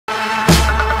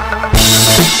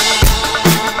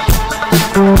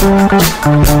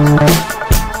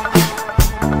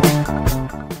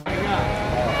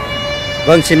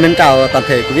Vâng, xin mến chào toàn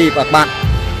thể quý vị và các bạn.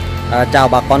 Chào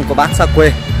bà con cô bác xa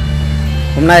quê.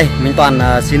 Hôm nay mình Toàn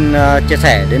xin chia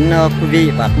sẻ đến quý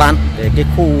vị và các bạn về cái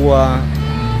khu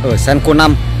ở CIENCO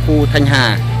 5, khu Thanh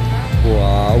Hà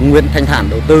của ông Nguyễn Thanh Thản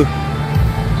đầu tư.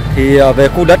 Thì về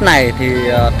khu đất này thì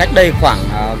cách đây khoảng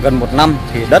gần 1 năm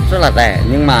thì đất rất là rẻ,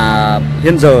 nhưng mà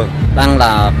hiện giờ đang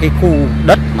là cái khu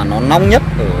đất mà nó nóng nhất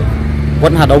ở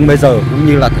quận Hà Đông bây giờ, cũng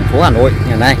như là thành phố Hà Nội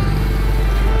ngày nay.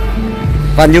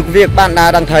 Và như quý vị các bạn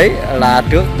đang thấy là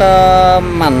trước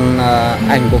màn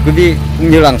ảnh của quý vị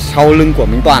cũng như là sau lưng của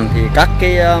Minh Toàn thì các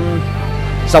cái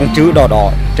dòng chữ đỏ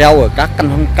đỏ treo ở các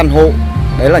căn hộ,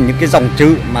 đấy là những cái dòng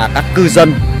chữ mà các cư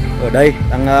dân ở đây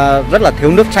đang rất là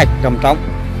thiếu nước sạch trầm trọng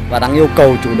và đang yêu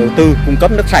cầu chủ đầu tư cung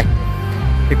cấp nước sạch.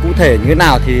 Thì cụ thể như thế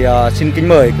nào thì xin kính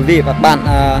mời quý vị và các bạn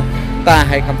chúng ta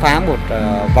hãy khám phá một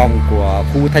vòng của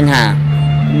khu Thanh Hà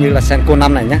cũng như là CIENCO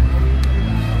 5 này nhé.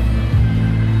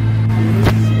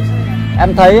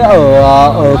 Em thấy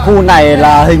ở khu này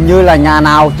là hình như là nhà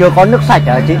nào chưa có nước sạch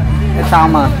hả chị? Thế sao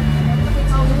mà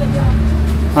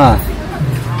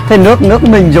thế nước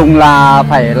mình dùng là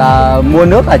phải là mua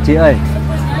nước hả chị ơi?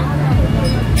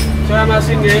 Cho em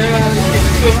xin cái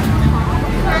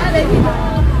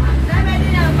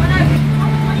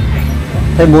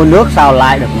thế mua nước sao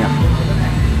lại được nhỉ?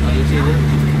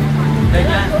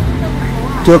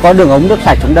 Chưa có đường ống nước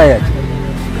sạch xuống đây hả chị?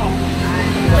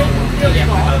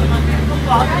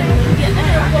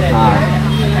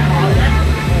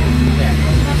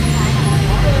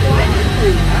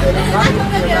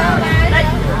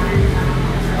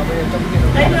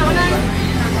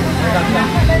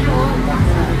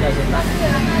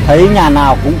 Thấy nhà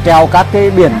nào cũng treo các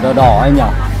cái biển cờ đỏ ấy nhỉ?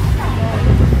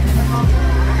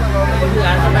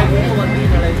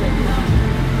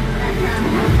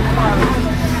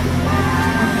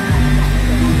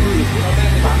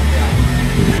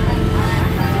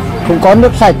 Không có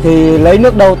nước sạch thì lấy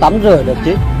nước đâu tắm rửa được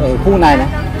chứ ở khu này này?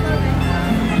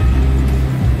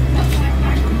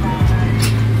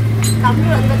 Tắm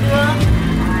rửa được,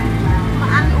 mà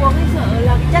ăn uống thì sợ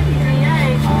là cái chất gì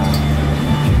ấy.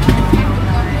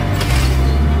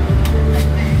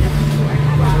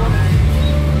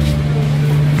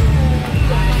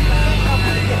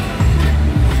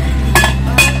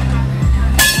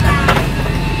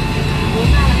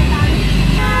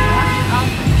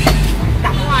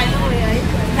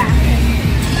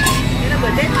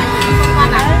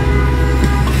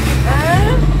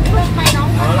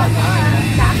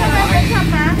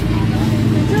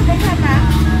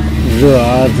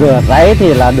 Rửa ráy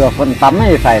thì là được, còn tắm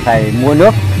thì phải mua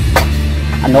nước.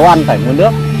 Nấu ăn phải mua nước.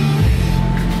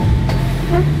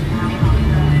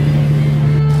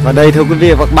 Và đây thưa quý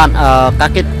vị và các bạn,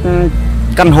 các cái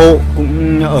căn hộ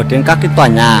cũng ở trên các cái tòa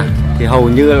nhà thì hầu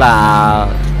như là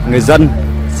người dân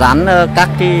dán các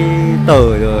cái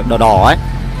tờ đỏ đỏ ấy.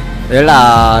 Đấy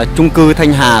là chung cư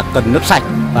Thanh Hà cần nước sạch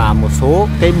và một số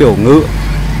cái biểu ngữ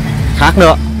khác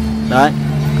nữa. Đấy,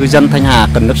 cư dân Thanh Hà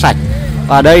cần nước sạch.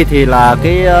 Và đây thì là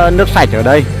cái nước sạch ở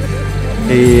đây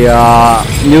thì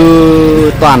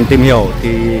như Toàn tìm hiểu thì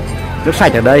nước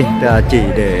sạch ở đây chỉ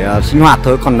để sinh hoạt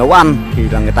thôi, còn nấu ăn thì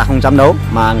là người ta không dám nấu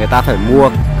mà người ta phải mua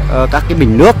các cái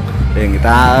bình nước để người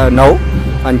ta nấu.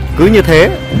 Và cứ như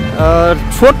thế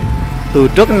suốt từ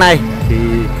trước đến nay thì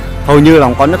hầu như là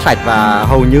không có nước sạch, và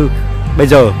hầu như bây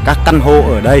giờ các căn hộ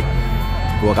ở đây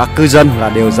của các cư dân là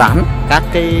đều dán các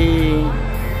cái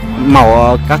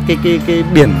màu, các cái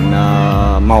biển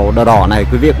màu đỏ đỏ này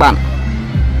quý vị các bạn.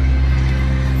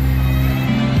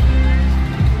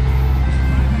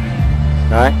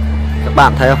 Đấy, các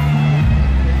bạn thấy không?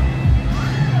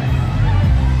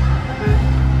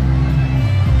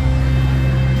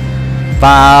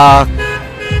 Và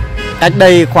cách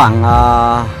đây khoảng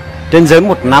trên dưới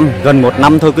 1 năm, gần 1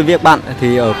 năm thôi quý vị các bạn,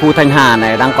 thì ở khu Thanh Hà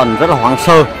này đang còn rất là hoang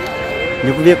sơ.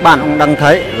 Như quý vị các bạn cũng đang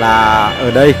thấy là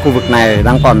ở đây khu vực này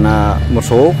đang còn một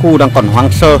số khu đang còn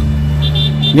hoang sơ.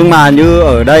 Nhưng mà như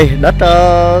ở đây đất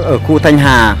ở khu Thanh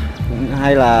Hà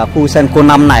hay là khu CIENCO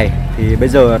 5 này thì bây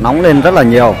giờ nóng lên rất là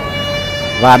nhiều.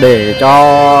 Và để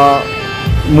cho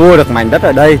mua được mảnh đất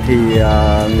ở đây thì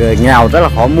người nghèo rất là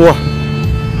khó mua.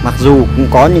 Mặc dù cũng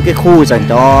có những cái khu dành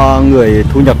cho người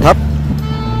thu nhập thấp.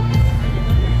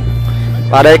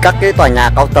 Và đây các cái tòa nhà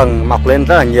cao tầng mọc lên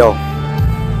rất là nhiều.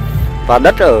 Và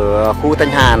đất ở khu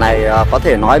Thanh Hà này có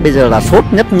thể nói bây giờ là sốt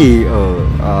nhất nhì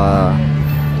ở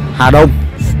Hà Đông,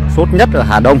 sốt nhất ở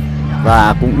Hà Đông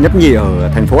và cũng nhất nhì ở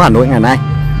thành phố Hà Nội ngày nay.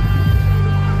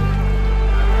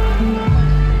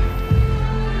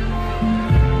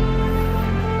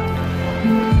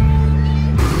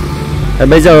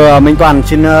 Bây giờ Minh Toàn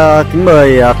xin kính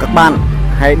mời các bạn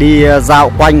hãy đi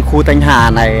dạo quanh khu Thanh Hà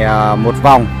này một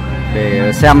vòng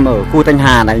để xem ở khu Thanh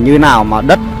Hà này như nào mà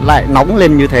đất lại nóng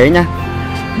lên như thế nhé.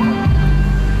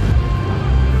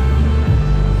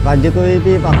 Và như quý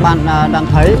vị và các bạn đang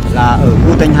thấy là ở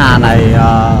khu Thanh Hà này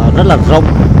rất là rộng,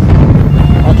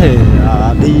 có thể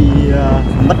đi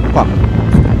mất khoảng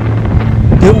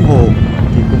tiếng đồng hồ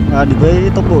thì cũng đi với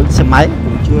tốc độ xe máy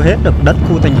cũng chưa hết được đất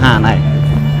khu Thanh Hà này.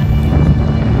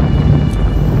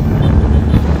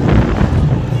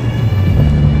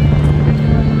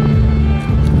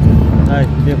 Đây,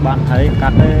 việc bạn thấy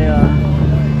các cái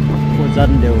hộ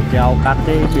dân đều treo các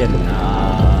cái biển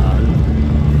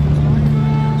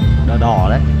đỏ đỏ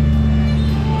đấy.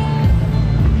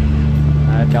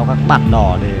 Treo các bảng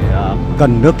đỏ để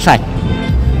cần nước sạch.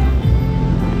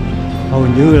 Hầu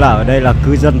như là ở đây là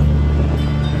cư dân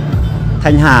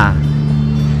Thanh Hà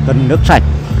cần nước sạch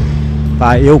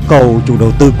và yêu cầu chủ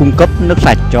đầu tư cung cấp nước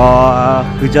sạch cho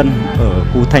cư dân ở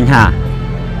khu Thanh Hà.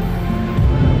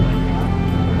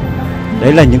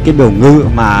 Đấy là những cái biểu ngữ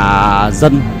mà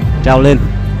dân treo lên.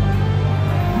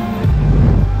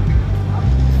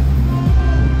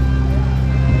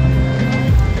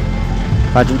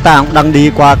 Và chúng ta cũng đang đi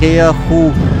qua cái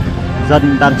khu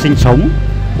dân đang sinh sống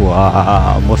của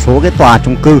một số cái tòa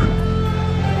chung cư.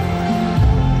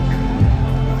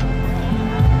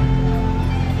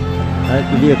 Đấy,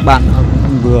 quý vị các bạn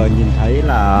vừa nhìn thấy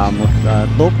là một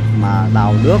tốp mà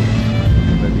đào nước,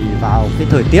 bởi vì vào cái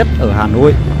thời tiết ở Hà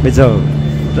Nội bây giờ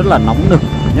rất là nóng nực,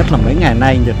 nhất là mấy ngày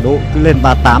nay nhiệt độ cứ lên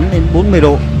 38 đến 40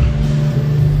 độ.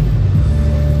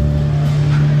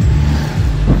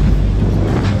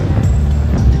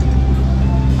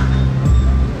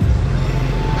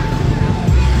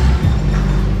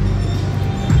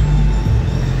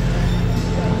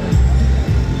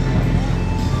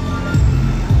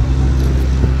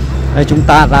 Đây, chúng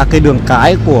ta ra cái đường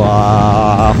cái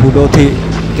của khu đô thị,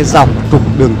 cái dọc trục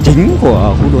đường chính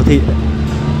của khu đô thị.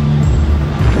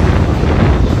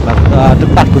 Và trước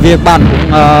mặt của quý vị các bạn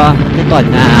cũng cái tòa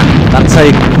nhà đang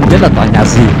xây, không biết là tòa nhà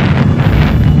gì.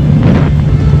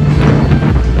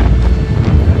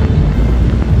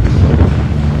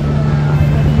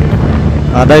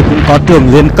 Ở đây cũng có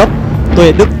trường liên cấp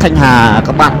Tuệ Đức Thanh Hà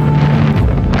các bạn.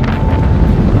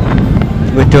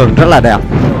 Ngôi trường rất là đẹp.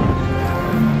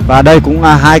 Và đây cũng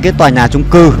là hai cái tòa nhà chung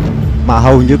cư mà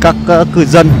hầu như các cư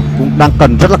dân cũng đang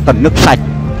rất là cần nước sạch.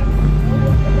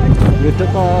 Như trước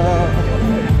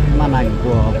màn ảnh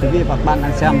của quý vị và các bạn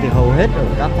đang xem thì hầu hết ở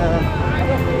các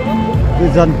cư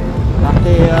dân, các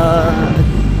cái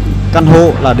căn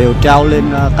hộ là đều treo lên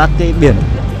các cái biển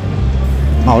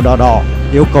màu đỏ đỏ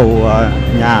yêu cầu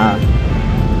nhà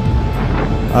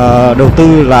đầu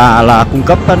tư là cung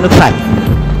cấp nước sạch.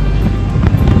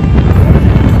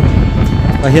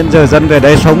 Và hiện giờ dân về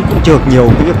đây sống cũng chưa nhiều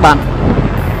quý vị các bạn.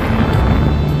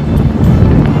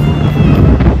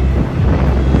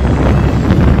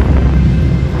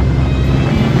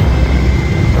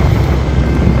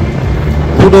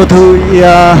 Khu đô thị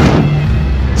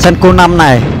CIENCO 5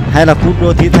 này hay là khu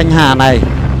đô thị Thanh Hà này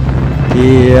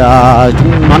thì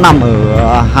nó nằm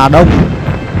ở Hà Đông,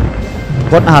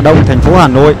 quận Hà Đông, thành phố Hà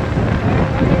Nội.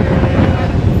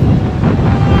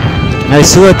 Ngày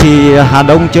xưa thì Hà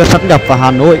Đông chưa sáp nhập vào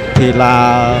Hà Nội thì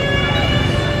là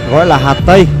gọi là Hà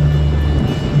Tây.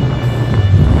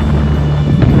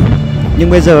 Nhưng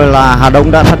bây giờ là Hà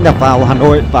Đông đã sáp nhập vào Hà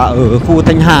Nội, và ở khu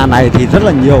Thanh Hà này thì rất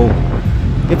là nhiều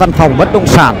cái văn phòng bất động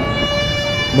sản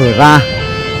mở ra.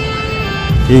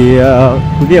 Thì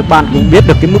quý vị và các bạn cũng biết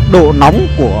được cái mức độ nóng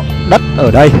của đất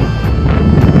ở đây.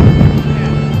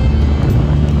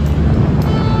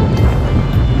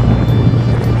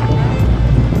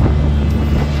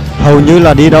 Hầu như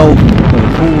là đi đâu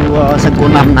ở khu CIENCO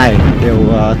 5 này đều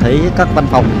thấy các văn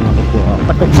phòng của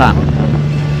bất động sản.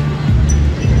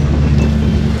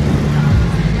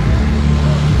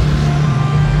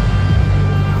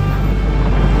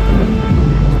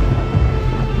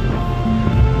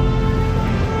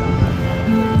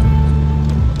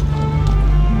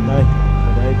 Đây,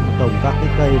 ở đây cũng trồng các cái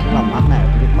cây rất là mát mẻ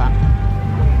của các bạn.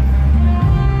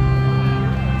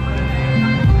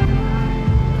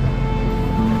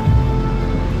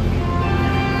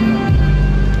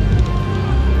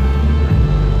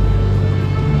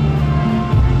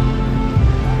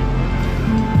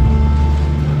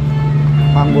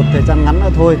 Khoảng một thời gian ngắn nữa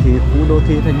thôi thì khu đô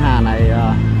thị Thanh Hà này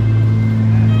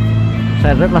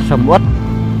sẽ rất là sầm uất.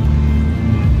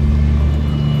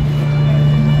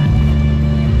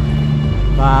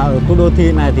 Và ở khu đô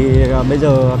thị này thì bây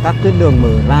giờ các tuyến đường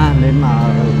mở ra, nên mà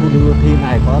ở khu đô thị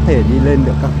này có thể đi lên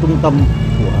được các trung tâm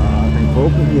của thành phố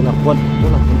cũng như là quận rất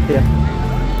là thuận tiện.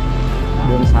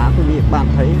 đường xá quý vị các bạn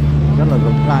thấy rất là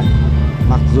rộng rãi,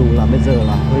 mặc dù là bây giờ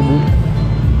là hơi bụi,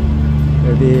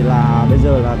 bởi vì là bây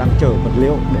giờ là đang chở vật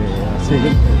liệu để xây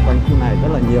dựng ở quanh khu này rất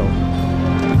là nhiều.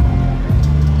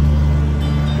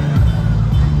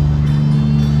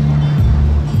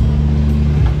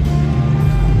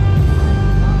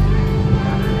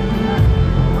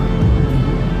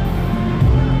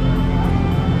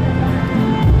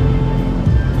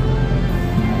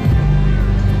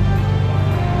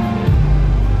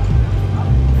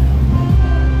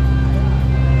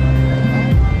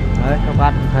 Các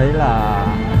bạn thấy là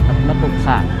bất động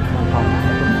sản, văn phòng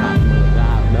bất động sản mở ra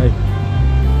ở đây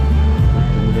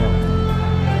nhiều.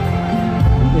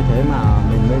 Chính vì thế mà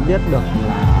mình mới biết được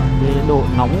là cái độ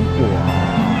nóng của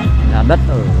nhà đất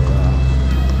ở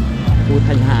khu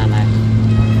Thanh Hà này.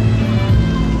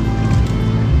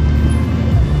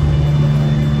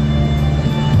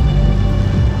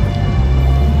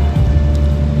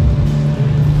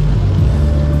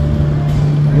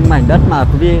 Những mảnh đất mà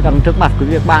quý vị đang trước mặt quý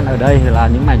vị các bạn ở đây thì là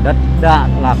những mảnh đất đã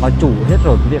là có chủ hết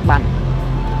rồi quý vị các bạn.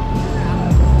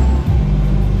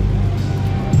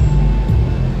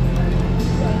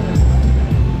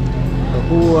 Ở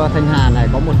khu Thanh Hà này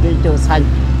có một cái chợ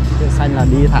xanh là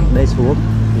đi thẳng đây xuống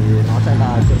thì nó sẽ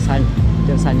là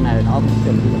chợ xanh này nó cũng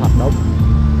chuẩn bị hoạt động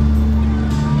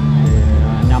để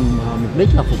nhằm mục đích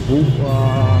là phục vụ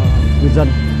cư dân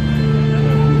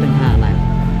khu Thanh Hà này.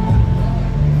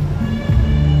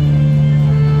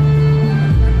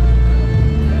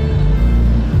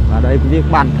 Đây quý vị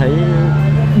các bạn thấy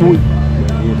bụi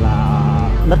bởi vì là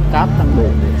đất cát đang đổ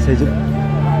để xây dựng,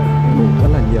 đổ rất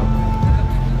là nhiều.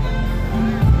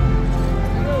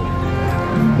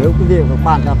 Nếu quý vị và các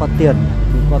bạn đã có tiền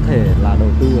thì có thể là đầu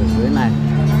tư ở dưới này,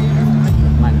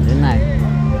 mảnh thế này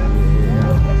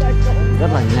thì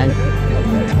rất là nhanh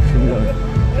để sinh lợi.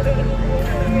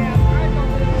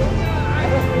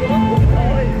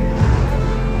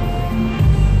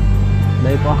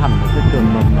 Đây có hẳn một cái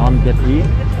trường mầm non Việt Ý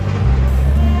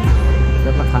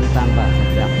rất là khang trang và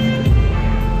sạch đẹp.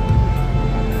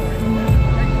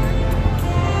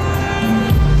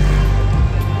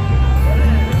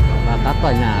 Và các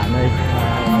tòa nhà ở đây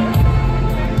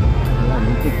là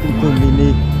những cái chung cư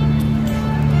mini.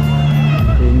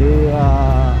 Thì như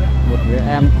một người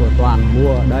em của Toàn mua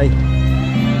ở đây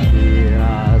thì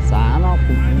giá nó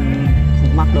cũng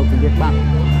không mắc đâu quý vị các bạn.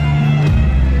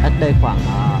 Cách đây khoảng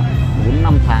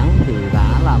 4-5 tháng thì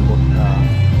giá là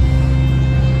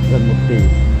gần 1 tỷ,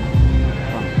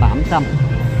 khoảng 800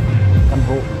 căn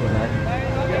hộ ở đấy.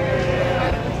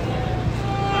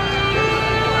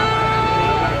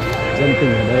 Dân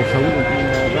tình ở đây sống cũng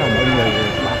rất là đông người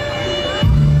các bạn.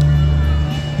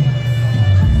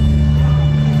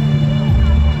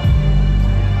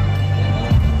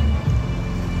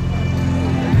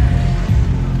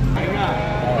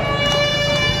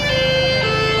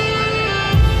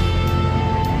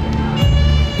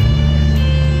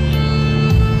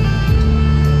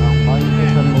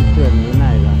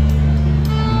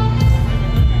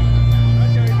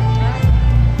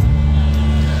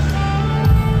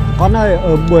 Con ơi,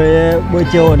 ở buổi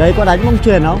chiều ở đây có đánh bóng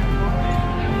chuyền không?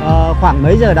 Khoảng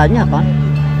mấy giờ đánh hả con?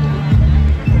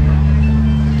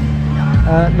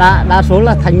 Đa số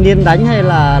là thanh niên đánh hay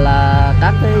là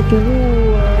các cái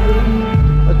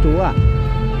chú à?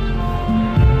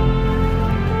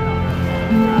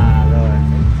 Rồi.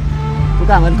 Chú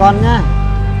cảm ơn con nhá.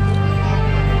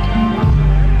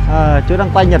 Chú đang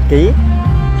quay nhật ký.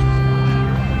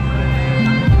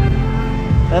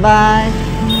 Bye bye.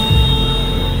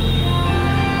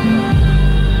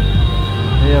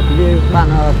 Thì quý vị các bạn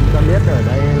cũng đã biết ở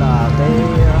đây là cái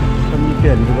tâm di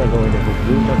chuyển như vừa rồi để phục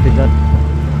vụ cho người dân.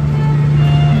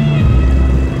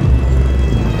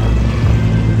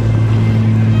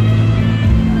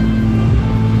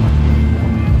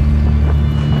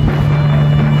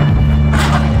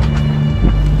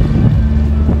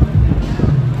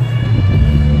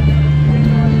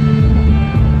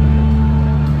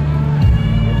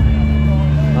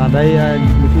 Và đây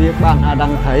quý vị các bạn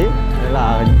đang thấy đây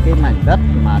là những cái mảnh đất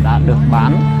mà đã được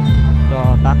bán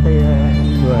cho các cái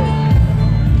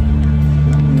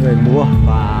người mua,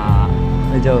 và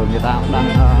bây giờ người ta cũng đang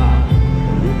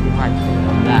chuẩn bị quy hoạch để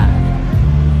làm nhà.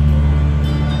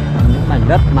 Những mảnh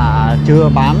đất mà chưa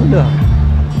bán được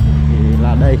thì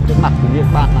là đây trước mặt quý vị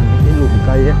các bạn là những cái lùm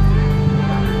cây ấy.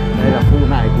 Đây là khu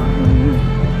này cũng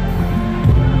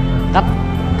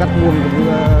cắt vuông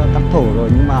cắt thổ rồi,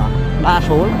 nhưng mà đa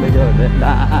số là bây giờ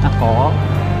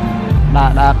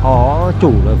đã có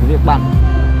chủ rồi quý vị các bạn.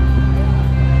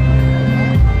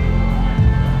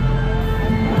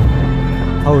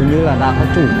 Hầu như là đã có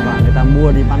chủ và người ta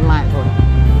mua đi bán lại thôi.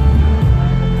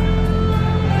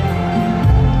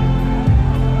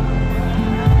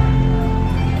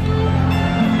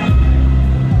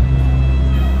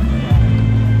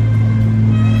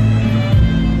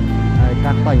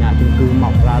 chung cư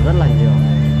mọc ra rất là nhiều,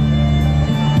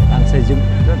 đang xây dựng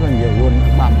rất là nhiều luôn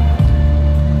các bạn.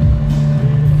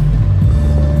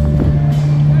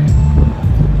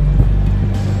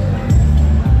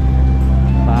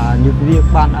 Và như quý vị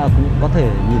các bạn cũng có thể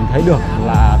nhìn thấy được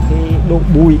là cái độ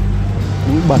bụi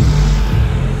bẩn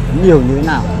nhiều như thế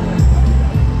nào.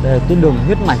 Đây là cái đường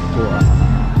huyết mạch của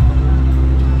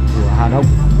Hà Đông.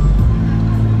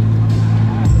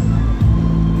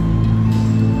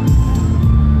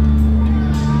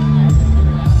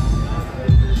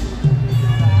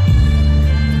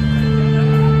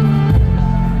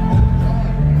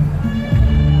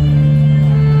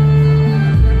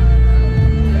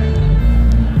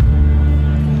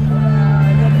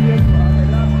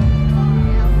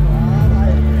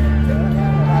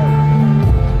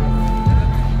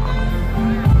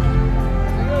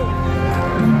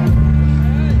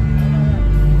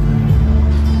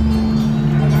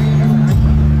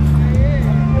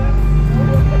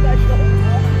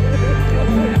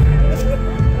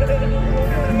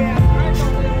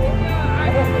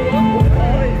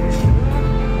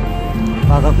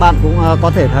 Và các bạn cũng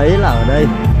có thể thấy là ở đây,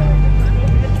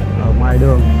 ở ngoài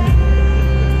đường,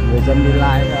 người dân đi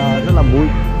lại rất là bụi.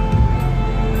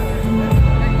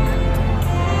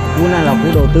 Khu này là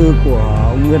khu đầu tư của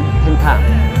ông Nguyễn Thản,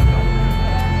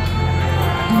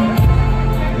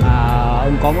 mà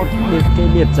ông có một cái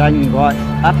biệt danh gọi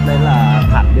tắt đấy là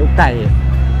Thản Điếu Cày.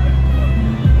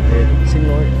 Để xin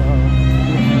lỗi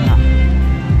Nguyễn Thản.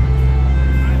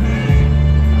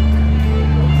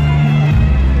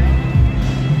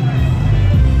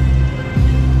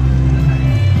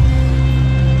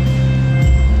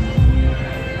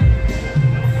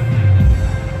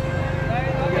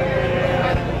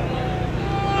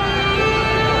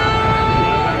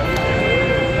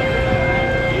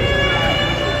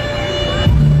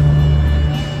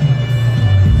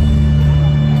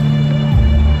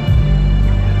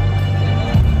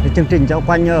 Chương trình dạo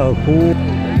quanh ở khu